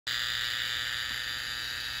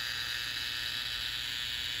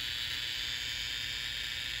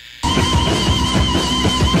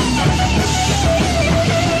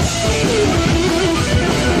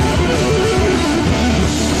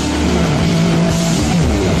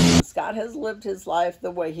has lived his life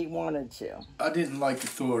the way he wanted to. I didn't like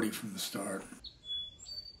authority from the start.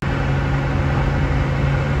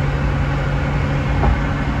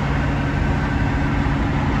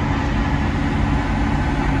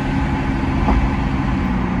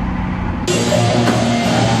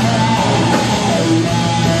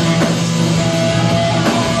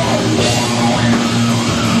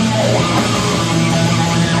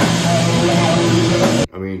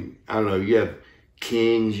 I don't know, you have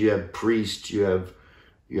kings, you have priests, you have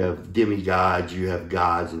demigods, you have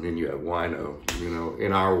gods, and then you have Wino. You know,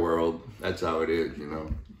 in our world, that's how it is, you know.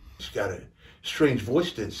 He's got a strange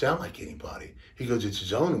voice, didn't sound like anybody. He goes, it's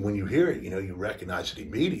his own, and when you hear it, you know, you recognize it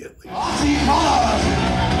immediately. I see colors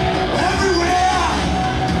everywhere.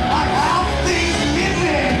 I have things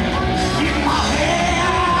living in my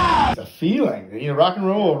head. It's a feeling. You know, rock and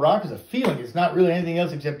roll or rock is a feeling. It's not really anything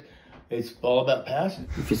else except it's all about passion.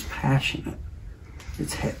 If it's passionate,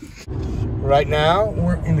 it's heavy. Right now,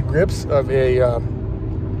 we're in the grips of a,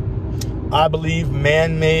 I believe,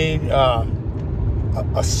 man-made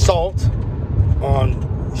assault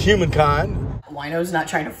on humankind. Wino's not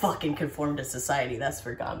trying to fucking conform to society. That's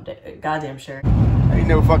for goddamn sure. Ain't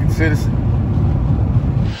no fucking citizen.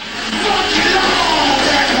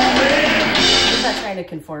 He's not trying to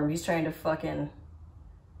conform. He's trying to fucking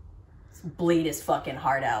bleed his fucking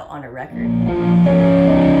heart out on a record.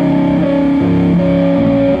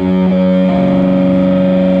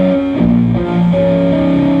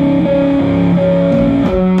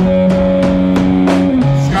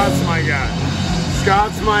 Scott's my guy.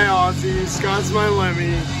 Scott's my Aussie. Scott's my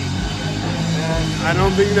Lemmy. And I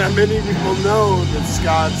don't think that many people know that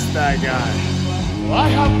Scott's that guy. I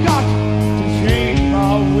have got to change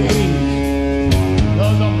my ways,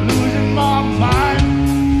 'cause I'm losing my mind.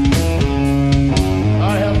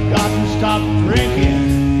 I have got to stop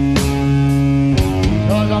drinking,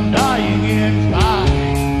 because I'm dying inside.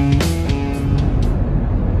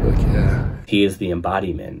 Look, yeah. He is the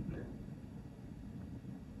embodiment.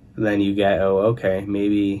 Then you get, oh, okay,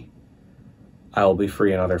 maybe I will be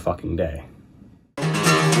free another fucking day.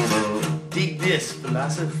 Dig this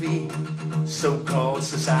philosophy, so-called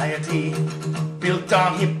society, built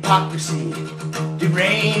on hypocrisy,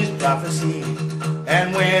 deranged prophecy.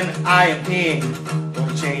 And when I am king,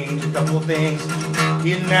 gonna change a couple of things.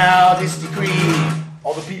 Here now this decree,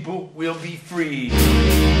 all the people will be free.